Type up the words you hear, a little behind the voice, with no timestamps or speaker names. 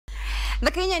The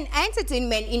Kenyan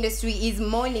entertainment industry is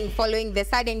mourning following the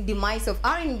sudden demise of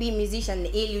R&B musician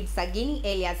Eliud Sagini,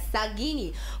 alias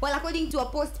Sagini. Well, according to a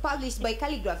post published by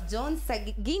Calligraph Jones,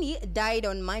 Sagini died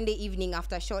on Monday evening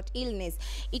after a short illness.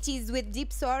 It is with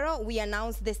deep sorrow we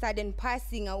announce the sudden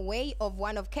passing away of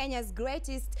one of Kenya's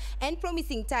greatest and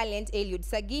promising talent, Eliud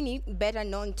Sagini, better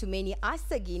known to many as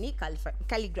Sagini,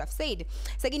 Calligraph said.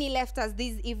 Sagini left us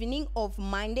this evening of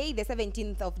Monday, the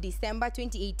 17th of December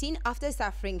 2018, after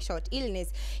suffering short illness.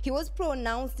 He was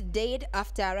pronounced dead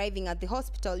after arriving at the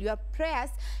hospital. Your prayers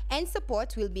and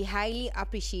support will be highly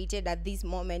appreciated at this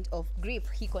moment of grief,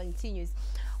 he continues.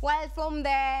 Well, from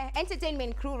the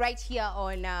entertainment crew right here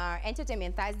on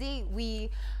Entertainment Thursday, we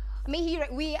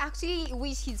actually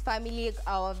wish his family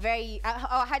our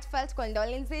heartfelt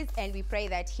condolences, and we pray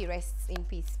that he rests in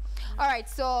peace. All right,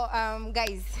 so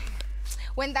guys,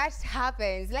 when that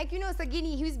happens, like, you know,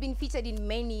 Sagini, he's been featured in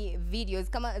many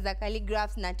videos kama za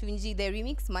Calligraph's Natunji, the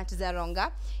remix Match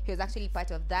Zaronga. He was actually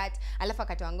part of that. Alafu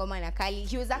akatoa ngoma na Kali.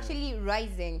 He was actually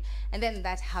rising, and then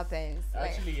that happens.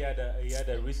 Actually, he had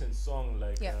a recent song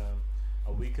like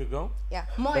a week ago. Yeah,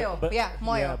 Moyo.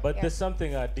 Moyo. Yeah, but there's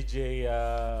something DJ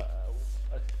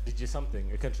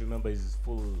something, I can't remember his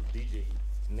full DJ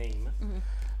name.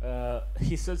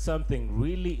 He said something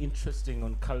really interesting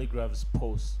on Calligraph's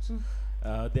post.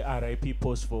 The RIP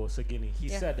post for Sagini. He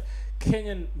said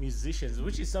Kenyan musicians,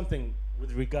 which is something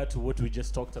with regard to what we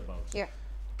just talked about. Yeah.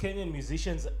 Kenyan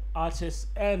musicians, artists,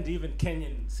 and even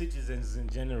Kenyan citizens in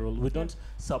general, we don't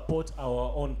support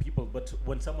our own people, but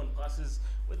when someone passes,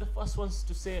 we're the first ones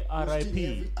to say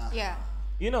RIP. Yeah.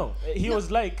 You know, he was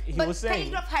saying...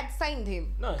 Calligraph had signed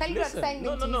him. No, Calligraph signed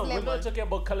him to his level. We're not talking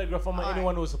about Calligraph or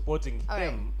anyone who was supporting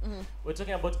him. We're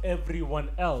talking about everyone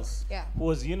else who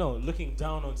was, you know, looking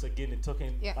down on Sagini and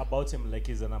talking about him like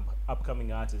he's an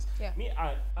upcoming artist. Me,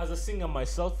 as a singer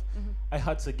myself, I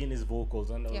heard Sagini's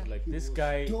vocals and I was like, this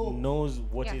guy knows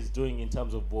what he's doing in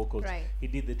terms of vocals. He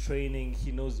did the training,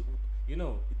 he knows, you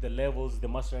know, the levels, the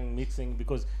mastering, mixing,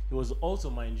 because he was also,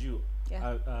 mind you,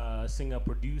 a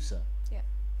singer-producer.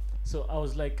 So I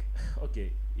was like,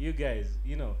 okay, you guys,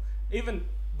 you know, even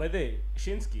by the way,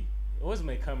 Shinsky, where's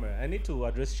my camera? I need to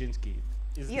address Shinsky.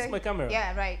 Is this my camera?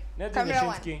 Yeah, right. Camera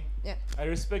Shinsky, one. Yeah. I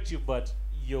respect you, but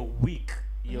you're weak.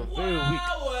 You're very weak.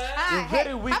 You're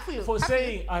very weak for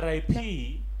saying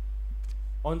RIP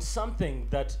on something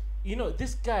that, you know,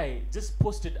 this guy just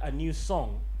posted a new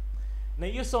song. Now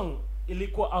your song,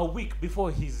 ilikuwa a week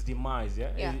before his demise,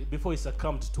 before he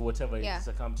succumbed to whatever he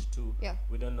succumbed to.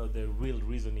 We don't know the real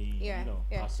reason he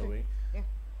passed away.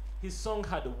 His song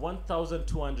had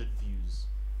 1,200 views.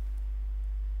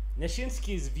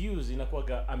 Nyashinsky's views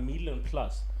inakuwaga 1 million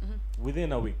plus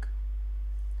within a week.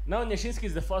 Now Nyashinsky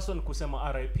is the first one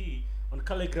kusema RIP on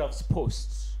Calligraph's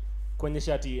posts.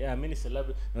 Kuonyesha ati mimi ni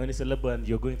celeb and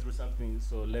you're going through something,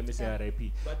 so let me say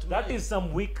RIP. But that is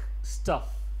some weak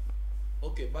stuff.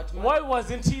 Okay, but why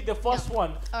wasn't he the first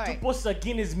one to post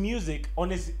Sagini's music on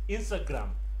his Instagram?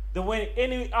 The way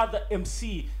any other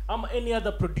MC, any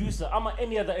other producer,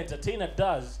 any other entertainer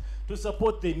does to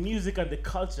support the music and the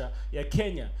culture in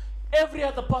Kenya. Every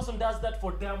other person does that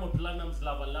for Diamond Platnumz,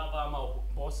 Lava Lava,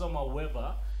 Bosom, or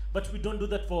whoever. But we don't do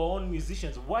that for our own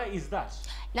musicians. Why is that?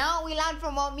 Now we learn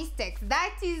from our mistakes.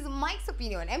 That is Mike's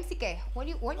opinion. MCK, what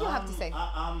do you have to say?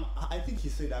 I think he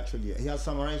said actually, he has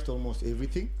summarized almost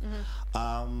everything.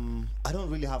 I don't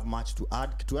really have much to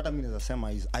add. To what I mean as a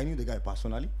sema is, I knew the guy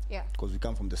personally. Yeah. Because we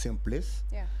come from the same place.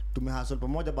 Yeah. Tumehasol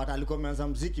pamoja, but alikuwa ameanza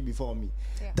muziki before me.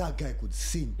 Yeah. That guy could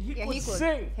sing. He could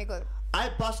sing. He could. I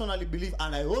personally believe,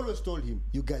 and I always told him,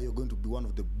 you guys, you're going to be one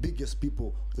of the biggest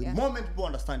people the moment people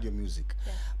understand your music.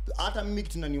 Hata mimi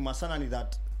kitu naniuma sana ni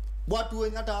that watu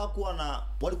wenye hata hawakuwa na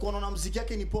walikuwa wanaona muziki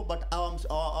yake ni pop, but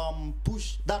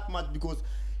push that much because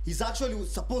he's actually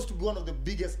supposed to be one of the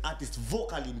biggest artists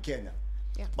vocally in Kenya.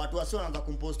 Yeah. But wasi wanaanza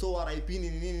compose to RIP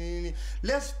nini.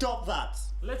 Let's stop that.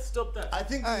 Let's stop that. I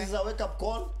think this is a wake-up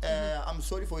call. I'm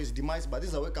sorry for his demise, but this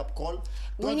is a wake-up call.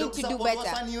 We need to do better.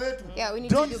 Yeah, we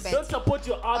need to do better. Don't support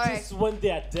your artists when they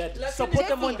are dead. Support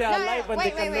them when they are alive and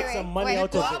they can make some money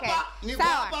out of it.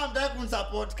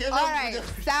 Alright,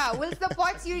 so we'll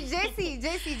support you,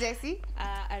 Jesse.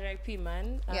 RIP,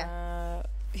 man. Yeah.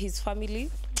 His family.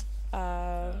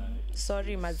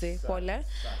 Sorry maze, pole.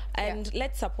 And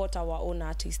let's support our own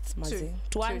artists maze.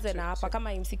 Tuanze na hapa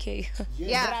kama MCK.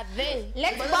 Yeah.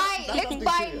 Let's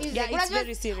buy music. Yeah, it's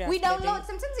very serious. We download.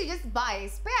 Sometimes you just buy.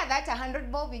 Spare that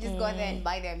 100 bob. You just go there and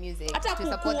buy their music to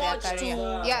support their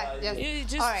career. Yeah.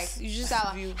 All right. You just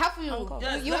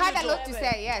you had a lot to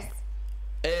say. Yes.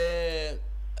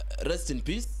 rest in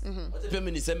peace. Wacha pia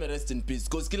mimi niseme rest in peace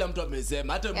because kila mtu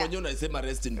amesema, hata mwenyewe unasema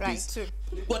rest in peace.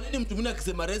 Kwa nini mtu mwingine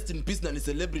akisema rest in peace na ni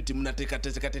celebrity mnateka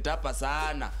hapa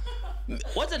sana?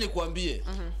 Wacha nikwambie,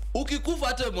 ukikufa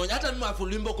hata mimi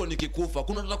afulimbo kwa nikikufa,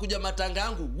 kuna tutakuja matanga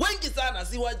yangu wengi sana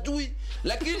siwajui,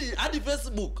 lakini hadi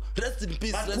Facebook rest in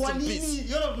peace, rest in peace. Kwa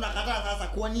nini yolo tunakataa sasa?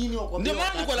 Kwa nini wakwambia? Ndio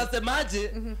maana niko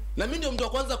nasemaje, na mimi ndio mtu wa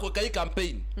kwanza kuweka hii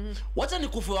campaign. Wacha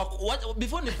nikufe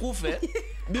before nikufe.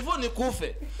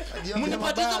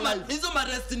 Mnipatie hizo ma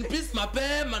rest in peace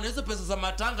mapema na hizo pesa za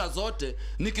matanga zote,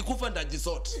 nikikufa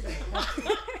ndajisote.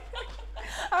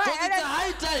 Because it's a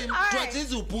high time to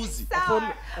achieve upuzi.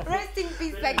 Rest in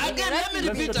peace again. Again, let me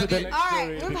repeat again.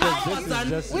 Alright,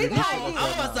 we've had you.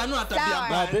 Our wasanu atabia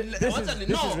mbaya. Wacha ni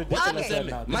no. Wacha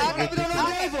niseme. No.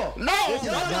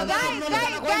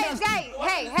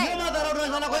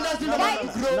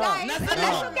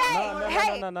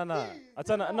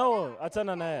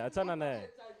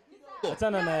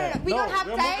 Achana naye. We don't have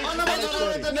time.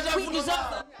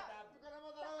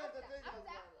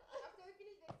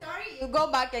 You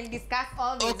go back and discuss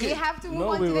all this. Okay. We have to move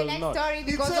on to the next story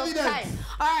because of time.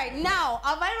 Alright, now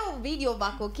a viral video of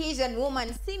a Caucasian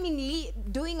woman seemingly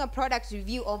doing a product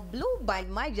review of Blue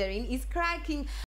Band margarine is cracking